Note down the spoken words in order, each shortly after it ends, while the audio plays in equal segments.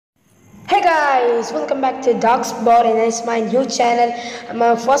Guys, welcome back to Dogspot, and it's my new channel.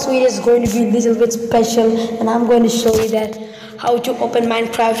 My first video is going to be a little bit special, and I'm going to show you that how to open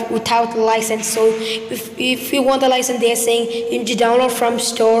Minecraft without license. So if you want a license, they're saying you need to download from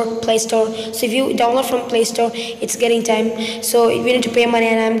Play Store. So if you download from Play Store, it's getting time. So you need to pay money,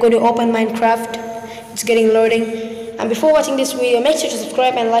 and I'm going to open Minecraft. It's getting loading. And before watching this video, make sure to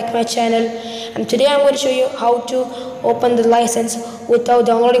subscribe and like my channel. And today I'm going to show you how to open the license without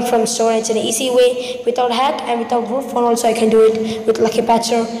downloading from store. It's an easy way, without hack and without root phone. Also I can do it with Lucky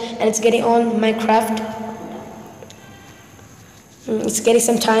Patcher, and it's getting on Minecraft. It's getting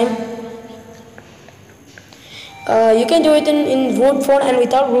some time. You can do it in root phone and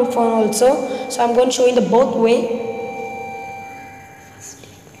without root phone also. So I'm going to show you the both way.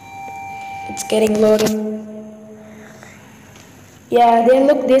 It's getting loading. Yeah,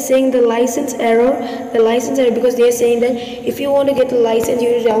 they're saying the license error, because they're saying that if you want to get the license, you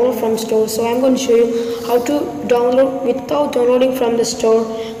need to download from store. So I'm going to show you how to download without downloading from the store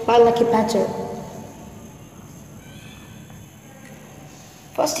by Lucky Patcher.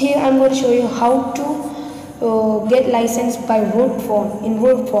 First, here I'm going to show you how to get license by root phone, and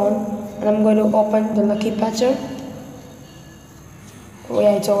I'm going to open the Lucky Patcher. Oh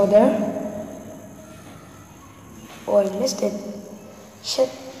yeah, it's over there. Oh, I missed it.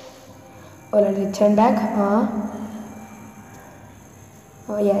 Shit. Oh, let me turn back.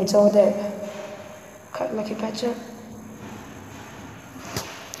 Oh yeah, it's over there. Cut Lucky Patcher.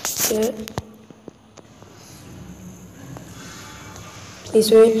 Here. Please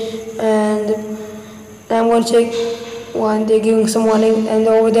wait. And now I'm going to check one. They're giving some warning, and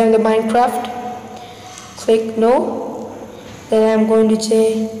over there in the Minecraft, click no. Then I'm going to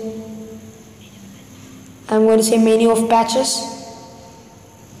say menu of patches.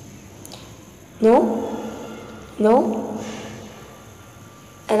 No,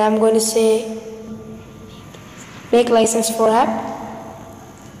 and I'm going to say make license for app.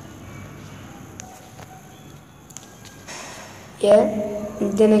 Yeah,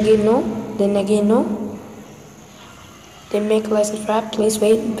 then again no, then make license for app. Please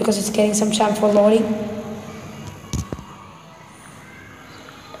wait because it's getting some time for loading.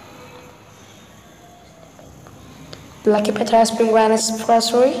 Lucky Patcher has been granted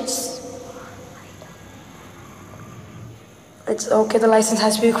passwords. It's okay, the license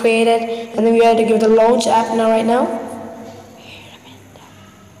has been created, and then we have to give the launch app right now.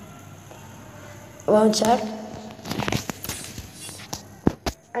 Launch app.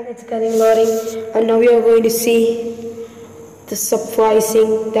 And it's getting loading, and now we are going to see the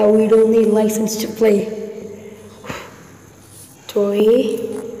surprising that we don't need license to play. 3,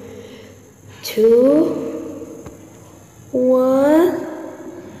 2, 1,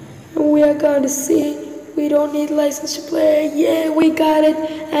 and we are going to see we don't need license to play. Yeah, we got it,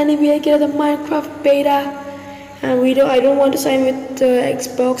 and we get the Minecraft beta. And I don't want to sign with the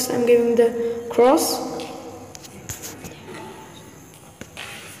Xbox. I'm giving the cross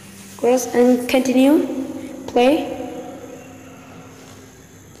and continue play.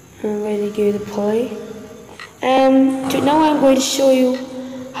 I'm going to give the play, and now I'm going to show you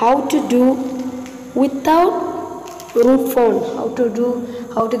how to do without root phone,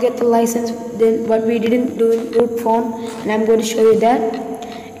 how to get the license, then what we didn't do in root phone, and I'm going to show you that.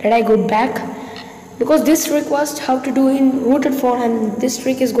 Let I go back, because this trick was how to do in rooted phone, and this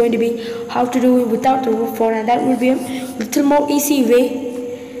trick is going to be how to do it without the root phone, and that will be a little more easy way.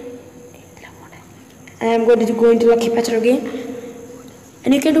 And I'm going to go into Lucky Patcher again,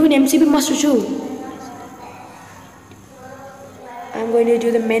 and you can do in MCP Master too. I'm going to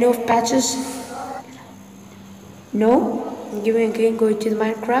do the menu of patches. No, I'm giving again, go to the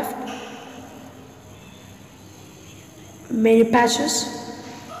Minecraft menu patches.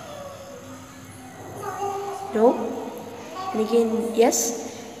 No, and again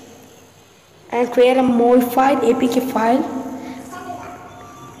yes, and create a modified APK file,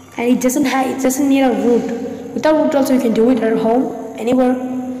 and it doesn't need a root. Without root also you can do it at home, anywhere.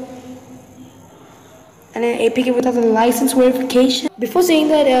 And an APK without the license verification. Before saying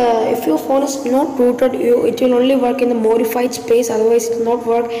that, if your phone is not rooted, it will only work in the modified space, otherwise it will not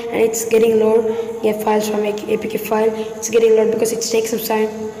work, and it's getting load. Get files from APK file. It's getting load because it takes some time.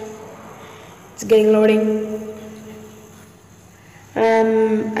 It's getting loading.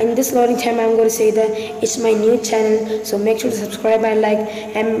 In this loading time, I'm going to say that it's my new channel, so make sure to subscribe and like,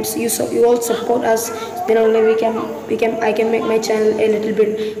 and you all support us. Then only I can make my channel a little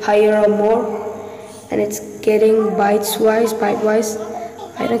bit higher or more. And it's getting byte-wise.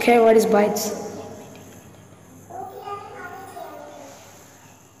 I don't care what is bytes.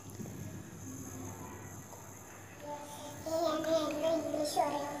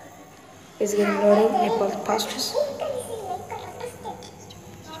 It's getting loading. Nepal pastures.